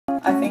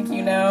I think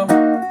you know.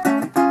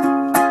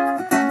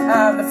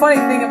 The funny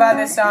thing about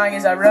this song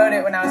is I wrote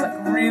it when I was like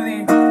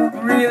really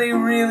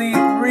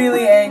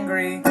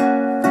angry.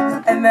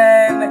 And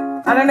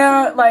then, I don't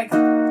know if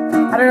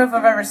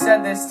I've ever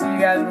said this to you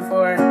guys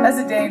before. That's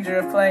the danger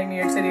of playing New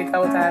York City a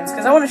couple times,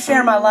 because I want to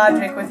share my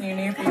logic with you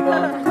new people.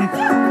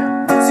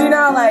 So you know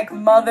how, like,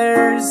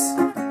 mothers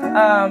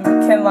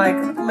can, like,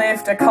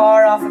 lift a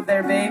car off of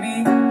their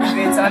baby if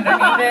it's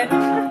underneath it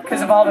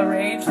because of all the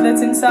rage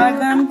that's inside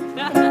them?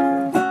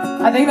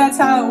 I think that's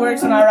how it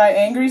works when I write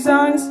angry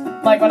songs.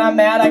 Like, when I'm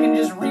mad, I can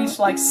just reach,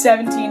 like,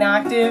 17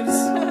 octaves.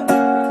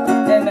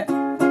 And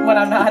when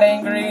I'm not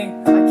angry,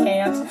 I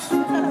can't.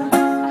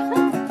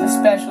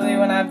 Especially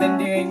when I've been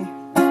doing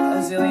a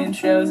zillion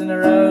shows in a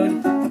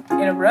road.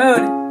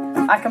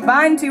 I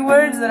combined two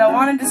words that I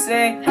wanted to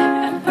say.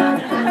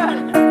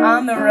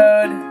 On the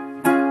road,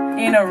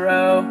 in a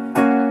row,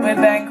 with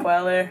Ben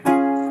Queller.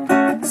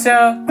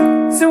 So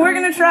we're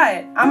gonna try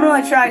it. I'm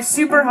gonna try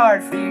super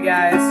hard for you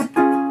guys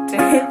to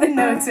hit the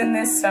notes in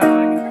this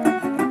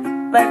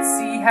song. Let's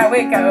see how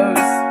it goes.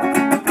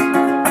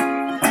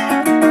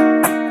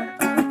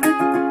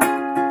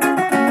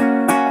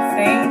 I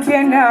think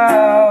you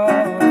know,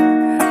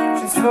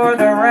 just for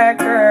the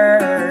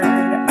record,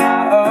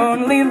 I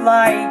only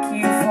like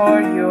you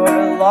for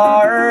your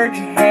large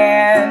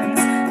hands.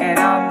 And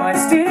I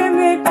must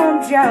admit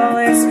I'm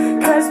jealous,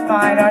 cause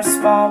mine are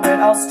small, but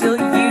I'll still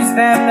use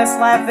them to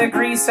slap the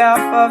grease off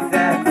of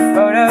that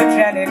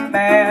photogenic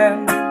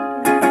man.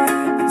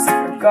 Cause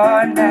you're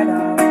gone and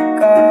I'm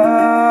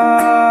gone.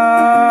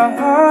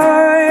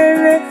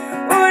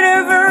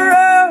 Whatever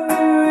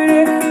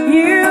road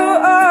you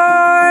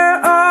are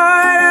on,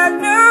 I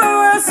know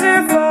I'll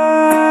survive.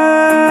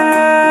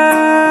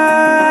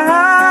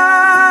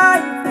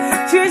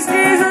 Just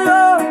as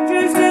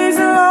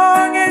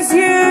long as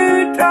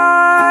you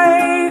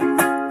drive.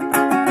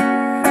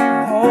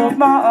 Hold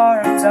my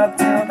arms up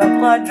till the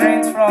blood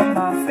drains from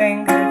my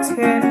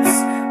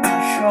fingertips.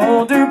 My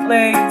shoulder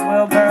blades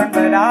will burn,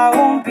 but I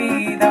won't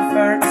be the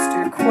first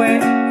to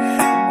quit.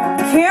 And I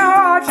can't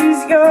watch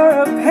as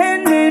your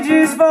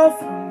appendages fall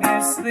from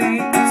your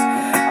sleeves.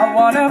 I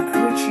wanna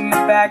put you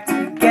back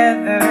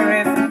together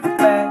if you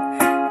let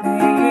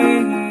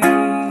me.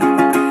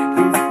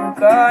 If you're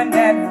gone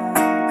and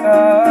I'm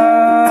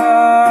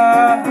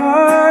gone,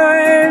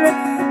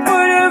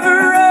 whatever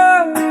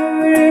road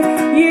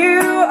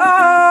you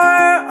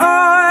are on, I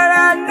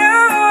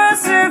know I'll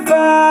survive.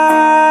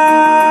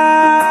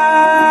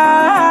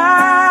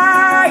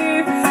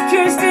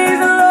 Just as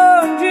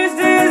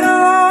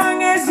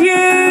long as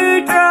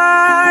you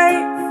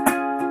drive.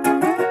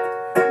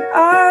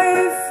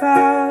 I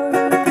found a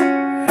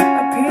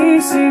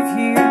piece of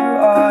you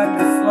on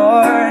the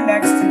floor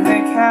next to the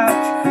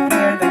couch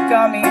near the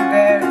gummy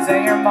bears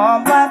that your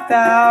mom left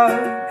out.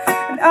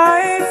 And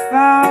I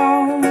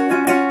found a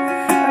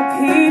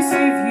piece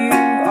of you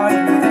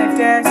under the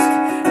desk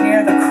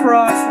near the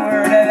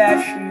crossword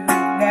that you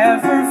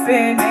never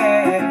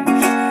finished.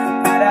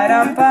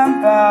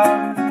 Ba-da-dum-bum-bum,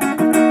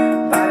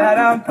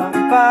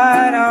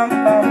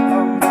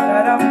 ba-da-dum-bum-ba-dum-bum-bum,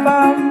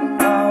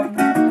 ba-da-dum-bum-bum,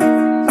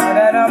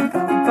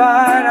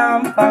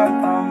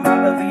 ba-da-dum-bum-ba-dum-bum-bum. I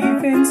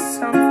believe in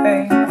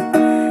something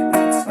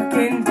that's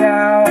looking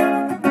down.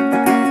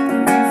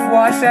 You've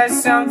watched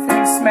as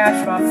something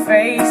smash my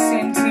face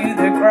into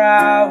the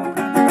ground.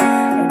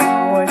 And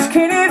I was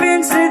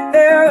convinced that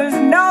there was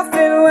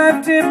nothing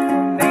left to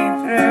pull me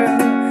through,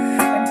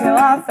 until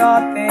I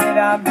thought that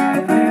I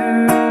might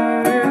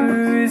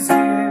lose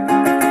you.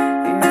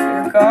 If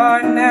you're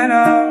gone, then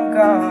I'm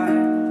gone.